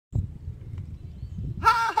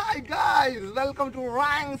guys, welcome to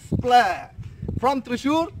RangsPlay from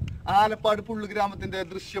Thrissur. Alappad പുള്ളു ഗ്രാമത്തിന്റെ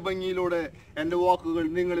ദൃശ്യഭംഗിയിലൂടെ എന്റെ വാക്കുകൾ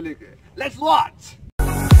നിങ്ങളിലേക്ക്. Let's watch.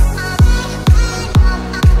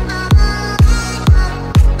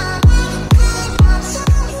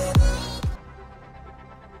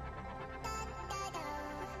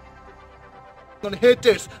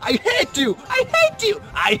 Haters, I hate you, I hate you,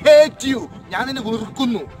 I hate you. ഞാൻ നിന്നെ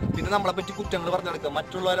വെറുക്കുന്നു. പിന്നെ നമ്മളെ പറ്റി കുറ്റങ്ങൾ പറഞ്ഞു നടക്കുക,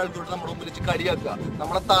 മറ്റുള്ള ഒരാൾക്കോട് നമ്മുടെ മുമ്പിൽ വെച്ച് കളിയാക്കുക,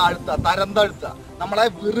 നമ്മളെ താഴ്ത്തുക, തരം താഴ്ത്തുക, നമ്മളെ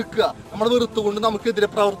വെറുക്കുക, നമ്മളെ വെറുത്തുകൊണ്ട് നമുക്കെതിരെ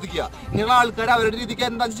പ്രവർത്തിക്കുക. ഇങ്ങനെയുള്ള ആൾക്കാർ അവരുടെ രീതിക്ക്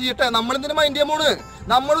എന്താ ചെയ്യട്ടെ, നമ്മളെന്തിനു മൈൻഡ് ചെയ്യാൻ പോണ്?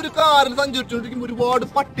 നമ്മളൊരു കാറിൽ സഞ്ചരിച്ചുകൊണ്ടിരിക്കുമ്പോൾ ഒരുപാട്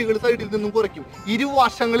പട്ടികൾ സൈഡിൽ നിന്നും കുറയ്ക്കും,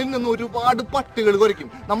 ഇരുവശങ്ങളിൽ നിന്നും ഒരുപാട് പട്ടികൾ കുറയ്ക്കും.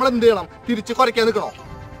 നമ്മൾ എന്ത് ചെയ്യണം? തിരിച്ച് കുറയ്ക്കാൻ നിൽക്കണോ?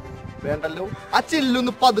 വേണ്ടല്ലോ. ആ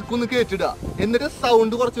ചില്ലൊന്ന് പതുക്കൊന്ന് കേട്ടിടുക, എന്നിട്ട്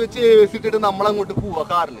സൗണ്ട് കുറച്ച് വെച്ച് ഏസിട്ടിട്ട് നമ്മൾ അങ്ങോട്ട് പോവാ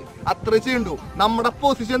കാറില്. അത്ര ചെയ്യണ്ടു. നമ്മുടെ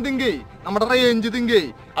പൊസിഷൻ തിങ്ക് ചെയ്യ്, നമ്മുടെ റേഞ്ച് തിങ്ക് ചെയ്യ്.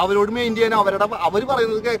 അവരോട് മെയിൻ ചെയ്യാൻ, അവർ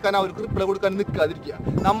പറയുന്നത് കേൾക്കാൻ, അവർക്ക് റിപ്ലൈ കൊടുക്കാൻ നിൽക്കാതിരിക്കുക.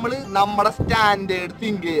 നമ്മൾ നമ്മുടെ സ്റ്റാൻഡേർഡ്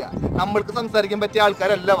തിങ്ക് ചെയ്യുക. നമ്മൾക്ക് സംസാരിക്കാൻ പറ്റിയ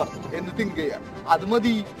ആൾക്കാരല്ല എന്ന് തിങ്ക് ചെയ്യുക. അത്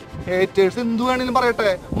മതി. ഹേറ്റേഴ്സ് എന്ത് വേണമെങ്കിലും പറയട്ടെ.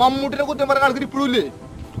 മമ്മൂട്ടിനെ കുറ്റം പറയുന്ന ആൾക്കാർ ഇപ്പോഴും ഇല്ലേ?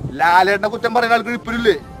 ലാലേട്ടനെ കുറ്റം പറയുന്ന ആൾക്കാർ ഇപ്പോഴും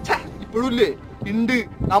ഇല്ലേ? ഇപ്പോഴും ഇല്ലേ? ഉണ്ട്.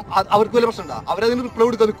 അവർക്ക് വലിയ പ്രശ്നം ഉണ്ടാ? അവരതിന് റിപ്ലൈ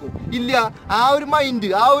കൊടുക്കാൻ നിൽക്കും? ഇല്ല. ആ ഒരു മൈൻഡ്,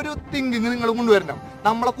 ആ ഒരു തിങ്കിങ് നിങ്ങൾ കൊണ്ടുവരണം.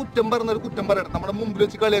 നമ്മളെ കുറ്റം പറയുന്നവർ കുറ്റം പറയട്ടെ, നമ്മുടെ മുമ്പിൽ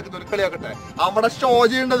വെച്ച് കളിയാക്കുന്നവർ കളിയാക്കട്ടെ. അവിടെ ഷോ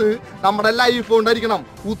ചെയ്യേണ്ടത് നമ്മുടെ ലൈഫ് കൊണ്ടായിരിക്കണം,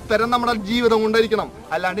 ഉത്തരം നമ്മുടെ ജീവിതം കൊണ്ടായിരിക്കണം.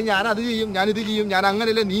 അല്ലാണ്ട് ഞാൻ അത് ചെയ്യും, ഞാൻ ഇത് ചെയ്യും, ഞാൻ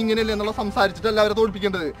അങ്ങനെയല്ലേ, നീ ഇങ്ങനെയല്ലേ എന്നുള്ള സംസാരിച്ചിട്ടല്ല അവരെ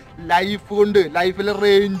തോൽപ്പിക്കേണ്ടത്. ലൈഫ് കൊണ്ട്, ലൈഫിലെ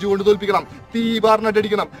റേഞ്ച് കൊണ്ട് തോൽപ്പിക്കണം. തീ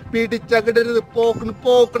പറഞ്ഞിട്ടടിക്കണം, പിടിച്ചക്കിട്ടരുത്.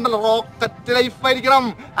 പോക്കുണ്ടല്ലോ, റോക്കറ്റ് ലൈഫ് ആയിരിക്കണം.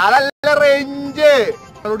 അതല്ല റേഞ്ച്.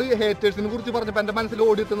 ഹേറ്റേഴ്സിനെ കുറിച്ച് പറഞ്ഞപ്പോ എന്റെ മനസ്സിൽ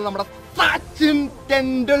ഓടിയെത്തുന്നത് നമ്മുടെ സച്ചിൻ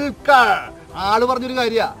ടെണ്ടുൽക്കർ. ആള് പറഞ്ഞൊരു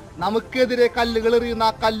കാര്യ, നമുക്കെതിരെ കല്ലുകൾ എറിയുന്ന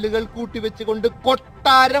ആ കല്ലുകൾ കൂട്ടിവെച്ചുകൊണ്ട്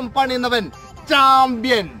കൊട്ടാരം പണിയുന്നവൻ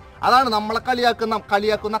ചാമ്പ്യൻ. അതാണ് നമ്മളെ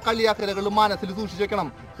കളിയാക്കുന്ന കളിയാക്കലുകൾ മനസ്സിൽ സൂക്ഷിച്ചു വെക്കണം,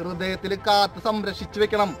 ഹൃദയത്തിൽ കാത്ത് സംരക്ഷിച്ചു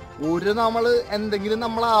വെക്കണം. നമ്മള് എന്തെങ്കിലും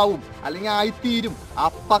നമ്മളാവും, അല്ലെങ്കിൽ ആയിത്തീരും.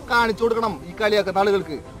 അപ്പ കാണിച്ചു കൊടുക്കണം ഈ കളിയാക്കുന്ന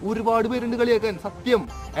ആളുകൾക്ക്. ഒരുപാട് പേരുണ്ട് കളിയാക്കാൻ. സത്യം,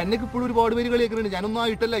 എന്നെക്ക് ഇപ്പോഴും ഒരുപാട് പേര് കളിയാക്കുന്നുണ്ട്. ഞാനൊന്നും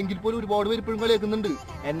ആയിട്ടല്ല, എങ്കിൽ പോലും ഒരുപാട് പേര് ഇപ്പോഴും കളിയാക്കുന്നുണ്ട്.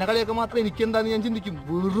 എന്നെ കളിയാക്കാൻ മാത്രം എനിക്ക് എന്താന്ന് ഞാൻ ചിന്തിക്കും.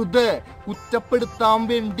 വെറുതെ കുറ്റപ്പെടുത്താൻ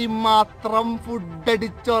വേണ്ടി മാത്രം ഫുഡ്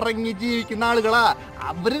അടിച്ചുറങ്ങി ജീവിക്കുന്ന ആളുകളാ.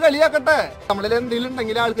 അവര് കളിയാക്കട്ടെ. നമ്മളിൽ എന്തെങ്കിലും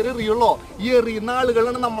ഉണ്ടെങ്കിൽ ആൾക്കാർ എറിയുള്ളൂ. ഈ എറിയുന്ന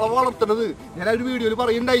ആളുകളാണ് നമ്മളെ വളർത്തുന്നത്. ഞാൻ ഒരു വീഡിയോയിൽ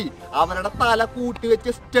പറയുണ്ടായി, അവരുടെ തല കൂട്ടി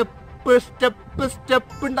വെച്ച്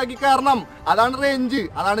സ്റ്റെപ്പ് ഉണ്ടാക്കി കയറണം. അതാണ് റേഞ്ച്,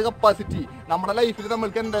 അതാണ് കപ്പാസിറ്റി. നമ്മുടെ ലൈഫിൽ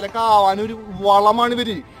നമ്മൾക്ക് എന്തായാലും ആവാനൊരു വളമാണ്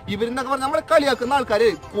ഇവരെന്നൊക്കെ പറഞ്ഞാൽ നമ്മളെ കളിയാക്കുന്ന ആൾക്കാര്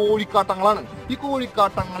കോഴിക്കാട്ടങ്ങളാണ്. ഈ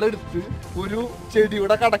കോഴിക്കാട്ടങ്ങളെടുത്ത് ഒരു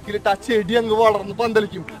ചെടിയുടെ കടക്കിലിട്ട് ആ ചെടി അങ്ങ് വളർന്ന്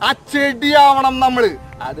പന്തലിക്കും. ആ ചെടിയാവണം നമ്മള്.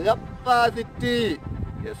 അത് കപ്പാസിറ്റി.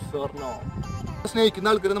 Yes or no?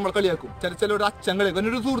 സ്നേഹിക്കുന്ന ആൾക്കാർ നമ്മൾ കളിയാക്കും. ചിലരുടെ അച്ഛൻ കളിയാക്കും.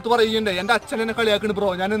 എന്നൊരു സുഹൃത്ത് പറയുന്നുണ്ട്, എന്റെ അച്ഛൻ എന്നെ കളിയാക്കുന്നു ബ്രോ,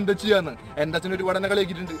 ഞാൻ എന്താ ചെയ്യാന്ന്. എന്റെ അച്ഛൻ ഒരുപാട് എന്നെ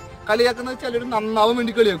കളിയാക്കിയിട്ടുണ്ട്. കളിയാക്കുന്നത് ചിലർ നന്നാവാൻ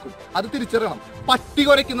വേണ്ടി കളിയാക്കും. അത് തിരിച്ചറിയണം. പട്ടി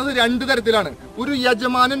കുറയ്ക്കുന്നത് രണ്ട് തരത്തിലാണ്. ഒരു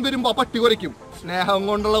യജമാനൻ വരുമ്പോ ആ പട്ടി കുറയ്ക്കും, സ്നേഹം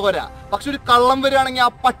കൊണ്ടുള്ള കൊര. പക്ഷെ ഒരു കള്ളം വരികയാണെങ്കിൽ ആ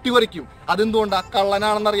പട്ടി കുറയ്ക്കും. അതെന്തുകൊണ്ടാ?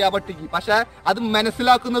 കള്ളനാണെന്നറിയാം ആ പട്ടിക്ക്, പക്ഷെ അത്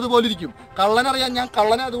മനസ്സിലാക്കുന്നത് പോലെ ഇരിക്കും. കള്ളനറിയാം ഞാൻ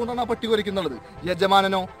കള്ളനെ, അതുകൊണ്ടാണ് ആ പട്ടി കുറയ്ക്കുന്നുള്ളത്.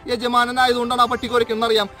 യജമാനനായതുകൊണ്ടാണ് ആ പട്ടി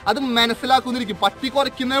കുറയ്ക്കുന്നറിയാം, അത് മനസ്സിലാക്കുന്നിരിക്കും. പട്ടി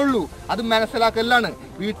കുറയ്ക്കുന്നേ ഉള്ളൂ, അത് മനസ്സിലാക്കലാണ്.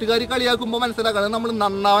 വീട്ടുകാർ കളിയാക്കുമ്പോ മനസ്സിലാക്കുക നമ്മൾ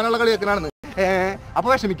നന്നാവാനുള്ള കളിയാക്കലാണെന്ന്. അപ്പൊ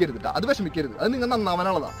വിഷമിക്കരുത് കേട്ടോ, അത് വിഷമിക്കരുത്. അത് നിങ്ങൾ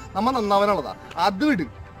നന്നാവാനുള്ളതാ, നമ്മ നന്നാവാനുള്ളതാ. അത് വിട്.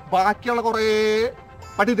 ബാക്കിയുള്ള കുറേ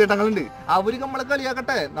പട്ടിത്തേട്ടങ്ങളുണ്ട്, അവര് നമ്മളെ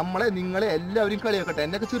കളിയാക്കട്ടെ. നിങ്ങളെ എല്ലാവരും കളിയാക്കട്ടെ.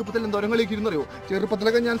 എന്നൊക്കെ ചെറുപ്പത്തിൽ എന്തോരം കളിയാക്കിയിരുന്നു അറിയോ?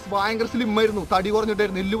 ചെറുപ്പത്തിലൊക്കെ ഞാൻ ഭയങ്കര സ്ലിം ആയിരുന്നു, തടി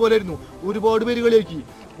കുറഞ്ഞിട്ടായിരുന്നു, എല്ല് പോലെ ആയിരുന്നു. ഒരുപാട് പേര് കളിയാക്കി.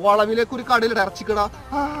 വളവിലേക്ക് ഒരു കടയിൽ ഇറച്ചിക്കട,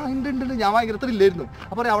 ഉണ്ട്, ഞാൻ ഭയങ്കര ത്രില്ലായിരുന്നു.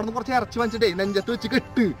 അപ്പൊ അവിടെ നിന്ന് കുറച്ച് ഇറച്ചി വാങ്ങിച്ചിട്ടേ നെഞ്ചത്ത് വെച്ച്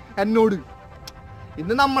കെട്ട് എന്നോട്.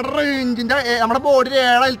 ഇന്ന് നമ്മുടെ റേഞ്ചിന്റെ, നമ്മുടെ ബോഡിയിൽ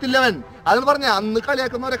ഏഴായിരത്തില്ലവൻ. അതെന്ന് പറഞ്ഞ അന്ന്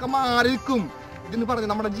കളിയാക്കുന്നവരൊക്കെ മാറി നിൽക്കും. ഇതെന്ന് പറഞ്ഞ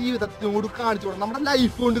നമ്മുടെ ജീവിതത്തിനോട് കാണിച്ചു കൊടുക്കണം, നമ്മുടെ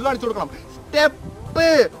ലൈഫ് കൊണ്ട് കാണിച്ചു കൊടുക്കണം. സ്റ്റെപ്പ്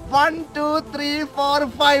 1 2 3 4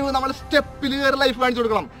 5 നമ്മൾ സ്റ്റെപ്പിൽ കയറി ലൈഫ് കാണിച്ചു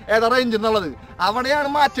കൊടുക്കണം. ഏതാ റേഞ്ച് എന്നുള്ളത്. അവിടെയാണ്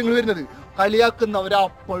മാറ്റങ്ങൾ വരുന്നത്. കളിയാക്കുന്നവർ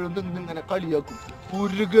അപ്പോഴും ഇങ്ങനെ കളിയാക്കും.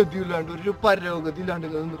 ഒരു ഗതിയില്ലാണ്ട്, ഒരു പരോഗതി ഇല്ലാണ്ട്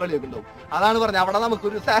നിന്ന് കളിയാക്കുന്നുണ്ടാവും. അതാണ് പറഞ്ഞത്, അവിടെ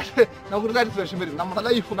നമുക്കൊരു സാറ്റിസ്ഫാക്ഷൻ വരും. നമ്മുടെ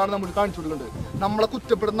ലൈഫ് കൊണ്ടാണ് നമ്മൾ കാണിച്ചു കൊടുക്കേണ്ടത്. നമ്മളെ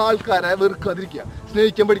കുറ്റപ്പെടുന്ന ആൾക്കാരെ വെറുക്കാതിരിക്കുക,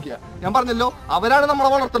 സ്നേഹിക്കാൻ പഠിക്കുക. ഞാൻ പറഞ്ഞല്ലോ, അവരാണ്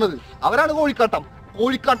നമ്മളെ വളർത്തുന്നത്. അവരാണ് കോഴിക്കാട്ടം.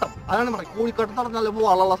 അതാണ് പറയുന്നത്. കോഴിക്കാട്ടം എന്ന് പറഞ്ഞാൽ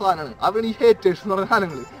വളമുള്ള സാധനമാണ്. അവരാണ് ഈ ഹേറ്റേഴ്സ് എന്ന് പറഞ്ഞ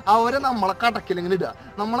സാധനങ്ങൾ. അവരെ നമ്മളെ കടക്കിലിങ്ങനെ ഇടുക,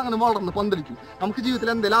 നമ്മളങ്ങനെ വളർന്ന് പന്തലിക്കും. നമുക്ക് ജീവിതത്തിൽ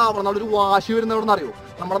എന്തെങ്കിലും ആവണം എന്നുള്ളൊരു വാശി വരുന്നവരെന്ന് അറിയോ?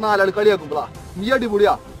 നമ്മുടെ നാലാൾ കളിയാക്കുമ്പോഴാ, നീ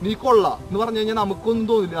അടിപൊളിയാ, നീ കൊള്ളാം എന്ന് പറഞ്ഞു കഴിഞ്ഞാൽ നമുക്കൊന്നും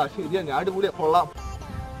തോന്നില്ല. ശരിയാ, ഞാൻ അടിപൊളിയാ, കൊള്ളാം,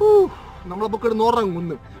 നമ്മളപ്പോ കിടന്ന്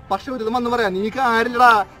ഉറങ്ങുന്നു. പക്ഷെ ഒരു വന്ന് പറയാ, നീ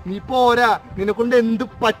കാര്യമില്ലടാ, നീ പോരാ, നിന്നെ കൊണ്ട് എന്ത്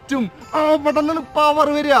പറ്റും. അവിടെ നിന്ന് പവർ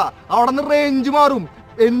വരിക, അവിടെ നിന്ന് റേഞ്ച് മാറും.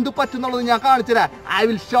 എന്ത് പറ്റുന്നുള്ളത് ഞാൻ കാണിച്ചു തരാം. I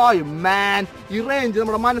will show you man. ഈ റേഞ്ച്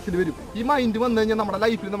നമ്മുടെ മനസ്സിൽ വരും. ഈ മൈൻഡ് വന്നു കഴിഞ്ഞാൽ നമ്മുടെ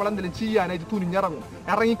ലൈഫിൽ നമ്മൾ എന്തെങ്കിലും ചെയ്യാനായിട്ട് തുനിഞ്ഞിറങ്ങും.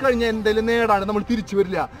 ഇറങ്ങിക്കഴിഞ്ഞാൽ എന്തെങ്കിലും നേടാണ് നമ്മൾ തിരിച്ചു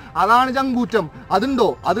വരില്ല. അതാണ് ചങ്കൂറ്റം. അതുണ്ടോ?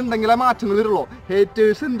 അതുണ്ടെങ്കിലേ മാറ്റങ്ങൾ വരുള്ളൂ.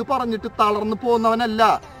 ഹേറ്റേഴ്സ് എന്ത് പറഞ്ഞിട്ട് തളർന്നു പോകുന്നവനല്ല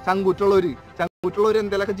ചങ്കൂറ്റുള്ളവര്. ചങ്കൂറ്റുള്ളവർ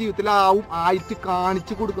എന്തെങ്കിലുമൊക്കെ ജീവിതത്തിലാവും ആയിട്ട്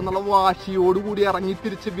കാണിച്ചു കൊടുക്കുന്നുള്ള വാശിയോടുകൂടി ഇറങ്ങി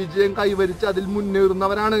തിരിച്ച് വിജയം കൈവരിച്ച് അതിൽ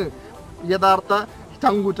മുന്നേറുന്നവരാണ് യഥാർത്ഥ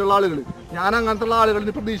ചങ്കൂറ്റുള്ള ആളുകൾ. ഞാൻ അങ്ങനത്തെ ഉള്ള ആളുകളിൽ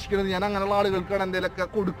പ്രതീക്ഷിക്കുന്നത്, ഞാൻ അങ്ങനെയുള്ള ആളുകൾക്കാണ് എന്തെങ്കിലുമൊക്കെ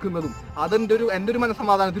കൊടുക്കുന്നതും. എൻ്റെ ഒരു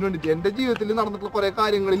മനസ്സമാധാനത്തിന് വേണ്ടിയിട്ട് എൻ്റെ ജീവിതത്തിൽ നടന്നിട്ടുള്ള കുറേ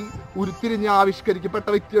കാര്യങ്ങളിൽ ഉരുത്തിരിഞ്ഞ് ആവിഷ്കരിക്കപ്പെട്ട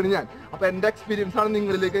വ്യക്തിയാണ് ഞാൻ. അപ്പോൾ എൻ്റെ എക്സ്പീരിയൻസ് ആണ്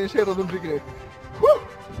നിങ്ങളിലേക്ക് ഞാൻ ഷെയർ ചെയ്തുകൊണ്ടിരിക്കുന്നത്.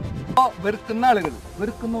 വെറുക്കുന്ന ആളുകൾ,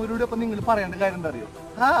 വെറുക്കുന്നവരോട് അപ്പം നിങ്ങൾ പറയേണ്ട കാര്യം എന്താ അറിയോ?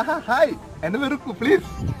 ഹായ്, എന്നെ വെറുക്കൂ പ്ലീസ്,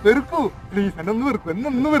 വെറുക്കൂ പ്ലീസ്, എന്നെ ഒന്ന് വെറുക്കൂ,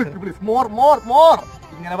 എന്നൊന്ന് വെറുക്കൂ പ്ലീസ്, മോർ മോർ മോർ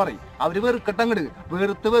ഇങ്ങനെ പറയും. അവര് വെറുക്കട്ടെ അങ്ങോട്ട്.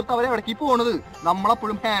 വെറുത്ത് അവരെ എവിടേക്ക് പോണത്?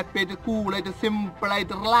 നമ്മളെപ്പോഴും ഹാപ്പി ആയിട്ട്, കൂളായിട്ട്, സിമ്പിൾ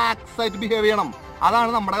ആയിട്ട്, റിലാക്സ് ആയിട്ട് ബിഹേവ് ചെയ്യണം.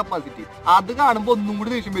 അതാണ് നമ്മുടെ കപ്പാസിറ്റി. അത് കാണുമ്പോൾ ഒന്നും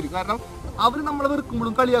കൂടി ദേഷ്യം വരും. കാരണം അവർ നമ്മളെ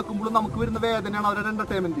വെറുക്കുമ്പോഴും കളിയാക്കുമ്പോഴും നമുക്ക് വരുന്ന വേദനയാണ് അവരുടെ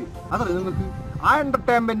എന്റർടൈൻമെന്റ്. അതറിയാം നിങ്ങൾക്ക്? ആ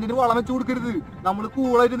എന്റർടൈൻമെന്റിന് വളം വെച്ച് കൊടുക്കരുത്. നമ്മൾ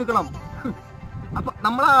കൂളായിട്ട് നിൽക്കണം. അപ്പൊ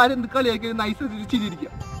നമ്മൾ ആരെന്ത് കളിയാക്കി നൈസ് ചിരിയിരിക്കുക,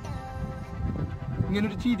 ഇങ്ങനെ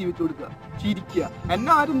ഒരു ചിരി വെച്ച് കൊടുക്കുക, ചിരിക്കുക.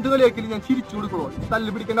 എന്നെ ആരും എന്ത് കളിയാക്കിയാലും ഞാൻ ചിരിച്ചു കൊടുക്കണോ? തല്ല്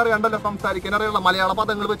പിടിക്കാൻ അറിയാണ്ടല്ല, സംസാരിക്കാൻ അറിയാനുള്ള മലയാള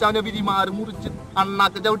പദങ്ങൾ വെച്ച് അവനെ വിരിമാറ് മുറിച്ച്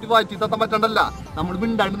അണ്ണാക്ക് ചവിട്ടി വായിച്ച് തത്താൻ പറ്റണ്ടല്ല. നമ്മൾ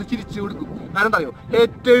മിണ്ടാണ്ട് ചിരിച്ചു കൊടുക്കും. കാരണം എന്താ അറിയോ?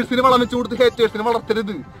 ഹേറ്റേഴ്സിന് വളം വെച്ച് കൊടുത്ത് ഹേറ്റേഴ്സിന്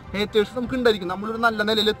വളർത്തരുത്. ഹേറ്റേഴ്സ് നമുക്ക് ഉണ്ടായിരിക്കും. നമ്മളൊരു നല്ല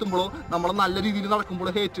നിലയിൽ എത്തുമ്പോഴോ നമ്മളെ നല്ല രീതിയിൽ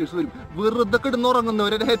നടക്കുമ്പോഴോ ഹേറ്റേഴ്സ് വരും. വെറുതെ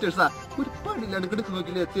കിടന്നുറങ്ങുന്നവരെ ഹേറ്റേഴ്സാ. ഒരു പണിയില്ലാണ്ട് കിടക്കുന്ന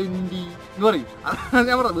നോക്കില്ലേ തെണ്ടി എന്ന് പറയും. അതാണ്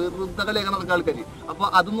ഞാൻ പറഞ്ഞത്, വെറുതെ കളിയാക്കാൻ നടക്കുന്ന ആൾക്കാർ. അപ്പൊ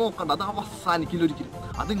അത് നോക്കണ്ട, അത് അവസാനിക്കില്ല ഒരിക്കലും.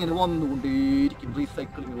 അതിങ്ങനെ വന്നുകൊണ്ടേയിരിക്കും,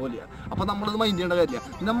 റീസൈക്ലിങ് പോലെയാണ്. അപ്പൊ നമ്മളത് മൈൻഡ് ചെയ്യേണ്ട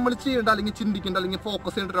കാര്യമില്ല. നമ്മൾ ചെയ്യേണ്ട അല്ലെങ്കിൽ ചിന്തിക്കേണ്ട അല്ലെങ്കിൽ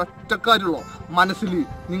ഫോക്കസ് ചെയ്യേണ്ട ഒരു ഒറ്റ കാര്യമുള്ളൂ മനസ്സിൽ.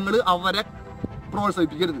 നിങ്ങൾ അവരെ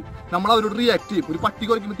പ്രോത്സാഹിപ്പിക്കരുത്. നമ്മൾ അവരോട് റിയാക്ട് ചെയ്യും. ഒരു പട്ടി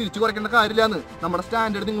കുറയ്ക്കുമ്പോൾ തിരിച്ചു കുറയ്ക്കേണ്ട കാര്യമില്ലാന്ന്. നമ്മുടെ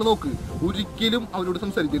സ്റ്റാൻഡേർഡ് നിങ്ങൾ നോക്ക്. ഒരിക്കലും അവരോട്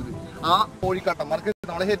സംസാരിക്കരുത്. ആ കോഴിക്കാട്ടം മറക്കരുത്.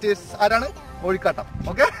 നമ്മളെ ഹേറ്റേഴ്സ് ആരാണ്? കോഴിക്കാട്ടം.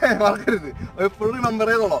 ഓക്കെ, മറക്കരുത്. എപ്പോഴും റിമെമ്പർ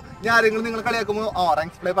ചെയ്തോളൂ. ഞാൻ ആരെങ്കിലും നിങ്ങൾ കളിയാക്കുമ്പോൾ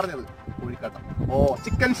RangsPlay പറഞ്ഞത് കോഴിക്കാട്ടം.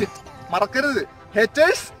 ചിക്കൻ ഷിറ്റ് മറക്കരുത്.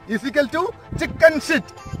 Haters is equal to chicken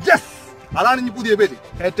shit. Yes, അതാണ് ഇനി പുതിയ പേര്.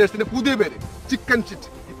 ഹേറ്റേഴ്സിന്റെ പുതിയ പേര് ചിക്കൻ ഷിറ്റ്.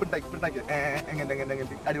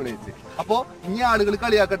 അടിപൊളി. അപ്പൊ ഇനി ആളുകൾ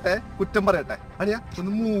കളിയാക്കട്ടെ, കുറ്റം പറയട്ടെ. അടിയാ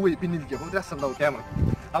ഒന്ന് മൂവ് ചെയ്യും, പിന്നിരിക്കും, ഒരു രസം ഉണ്ടാവും ക്യാമറ.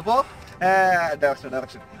 അപ്പോ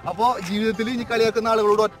ഡയറക്ഷൻ. അപ്പോ ജീവിതത്തിൽ ഇനി കളിയാക്കുന്ന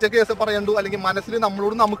ആളുകളോട് ഒറ്റ കേസ് പറയണ്ടു, അല്ലെങ്കിൽ മനസ്സിൽ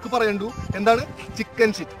നമ്മളോട് നമുക്ക് പറയണ്ടു. എന്താണ്? Chicken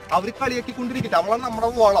shit. അവർ കളിയാക്കിക്കൊണ്ടിരിക്കട്ടെ. അവളാണ് നമ്മുടെ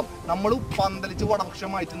വളം. നമ്മൾ പന്തലിച്ച്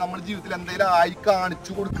വടംക്ഷമായിട്ട് നമ്മൾ ജീവിതത്തിൽ എന്തെങ്കിലും ആയി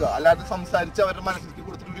കാണിച്ചു കൊടുക്കുക. അല്ലാതെ സംസാരിച്ച് അവരുടെ മനസ്സിലേക്ക്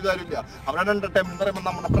കൊടുത്തിട്ട് ഒരു കാര്യമില്ല. അവരുടെ എന്റർടൈൻമെന്റ് പറയുമ്പോൾ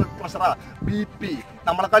നമ്മുടെ ബ്ലഡ് പ്രഷറാ, BP,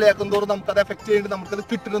 നമ്മളെ കളിയാക്കും തോറും നമുക്കത് എഫക്ട് ചെയ്യുന്നുണ്ട്. നമുക്കത്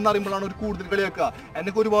കിട്ടുന്നെന്ന് അറിയുമ്പോഴാണ് ഒരു കൂടുതൽ കളിയാക്കുക.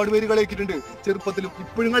 എന്നൊക്കെ ഒരുപാട് പേര് കളിയാക്കിയിട്ടുണ്ട് ചെറുപ്പത്തിലും,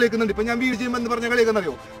 ഇപ്പോഴും കളിയാക്കുന്നുണ്ട്. ഇപ്പൊ ഞാൻ വീഡിയോ ചെയ്യുമ്പോൾ എന്ന് പറഞ്ഞ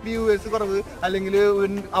കളിയാക്കുന്നറിയോ? വ്യൂവേഴ്സ് കുറവ്, അല്ലെങ്കിൽ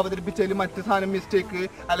അവതരിപ്പിച്ചതിൽ മറ്റു സാധനം മിസ്റ്റേക്ക്,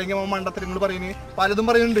 അല്ലെങ്കിൽ മണ്ടത്തരങ്ങൾ പറയുന്നത് പലതും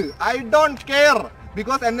പറയുന്നുണ്ട്. I don't care.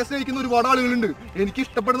 ബിക്കോസ് എന്നെ സ്നേഹിക്കുന്ന ഒരുപാട് ആളുകളുണ്ട്, എനിക്ക്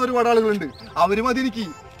ഇഷ്ടപ്പെടുന്ന ഒരുപാട് ആളുകളുണ്ട്. അവര് മതി എനിക്ക്.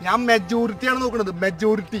 ഞാൻ മെജോറിറ്റിയാണ് നോക്കുന്നത്.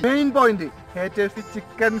 Majority main point. Haters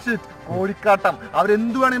chicken shit, കോഴിക്കാട്ടം,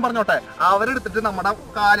 അവരെന്ത് വേണമെങ്കിലും പറഞ്ഞോട്ടെ. അവരെടുത്തിട്ട് നമ്മുടെ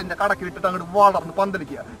കാലിന്റെ കടക്കിലിട്ടിട്ട് അങ്ങോട്ട് വളർന്ന്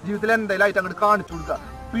പന്തലിക്കുക. ജീവിതത്തിൽ എന്തെങ്കിലും ആയിട്ട് അങ്ങോട്ട് കാണിച്ചു കൊടുക്കുക.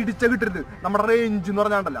 പിടിച്ച കിട്ടരുത്. നമ്മുടെ റേഞ്ച് എന്ന്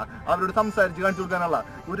പറഞ്ഞാണ്ടല്ല, അവരോട് സംസാരിച്ച് കാണിച്ചു കൊടുക്കാനുള്ള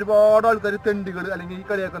ഒരുപാട് ആൾക്കാർ തെണ്ടികൾ, അല്ലെങ്കിൽ ഈ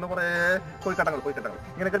കളിയാക്കുന്ന കുറെ കോഴിക്കട്ടങ്ങൾ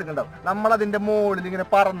ഇങ്ങനെ കിടക്കുന്നുണ്ടാവും. നമ്മളതിന്റെ മുകളിൽ ഇങ്ങനെ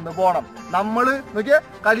പറന്ന് പോണം. നമ്മള് നോക്കിയാ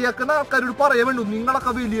കളിയാക്കുന്ന ആൾക്കാരോട് പറയാൻ വേണ്ടു,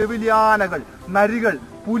 നിങ്ങളൊക്കെ വലിയ വലിയ ആനകൾ, നരികൾ,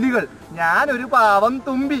 പുലികൾ, ഞാനൊരു പാവം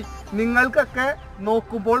തുമ്പി. നിങ്ങൾക്കൊക്കെ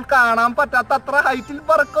നോക്കുമ്പോൾ കാണാൻ പറ്റാത്ത അത്ര ഹൈറ്റിൽ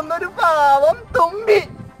പറക്കുന്ന ഒരു പാവം തുമ്പി.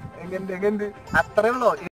 എങ്ങനെ അത്രേ ഉള്ളൂ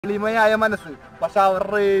എളിമയായ മനസ്സ്. പക്ഷെ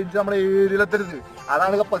അവരുടെ റേഞ്ച് നമ്മുടെ ഏരിയയിലെത്തരുത്.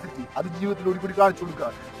 അതാണ് കപ്പാസിറ്റി. അത് ജീവിതത്തിലൂടെ കൂടി കാണിച്ചു കൊടുക്കുക.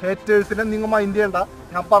 ഹേറ്റേഴ്സിനെ നിങ്ങൾ മൈൻഡ് ചെയ്യേണ്ട.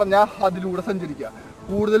 ഞാൻ പറഞ്ഞ അതിലൂടെ സഞ്ചരിക്കുക.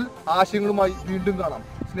 കൂടുതൽ ആശയങ്ങളുമായി വീണ്ടും കാണാം.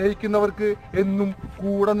 സ്നേഹിക്കുന്നവർക്ക് എന്നും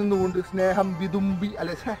കൂടെ നിന്നുകൊണ്ട് സ്നേഹം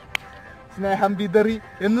വിതറി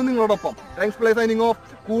എന്നും നിങ്ങളോടൊപ്പം. RangsPlay signing off.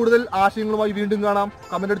 കൂടുതൽ ആശയങ്ങളുമായി വീണ്ടും കാണാം.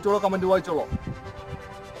 Comment അടിച്ചോളോ, comment വായിച്ചോളോ.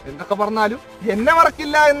 എന്തൊക്കെ പറഞ്ഞാലും എന്നെ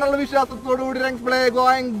മറക്കില്ല എന്നുള്ള വിശ്വാസത്തോടുകൂടി RangsPlay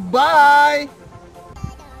ഗോയിങ് ബൈ.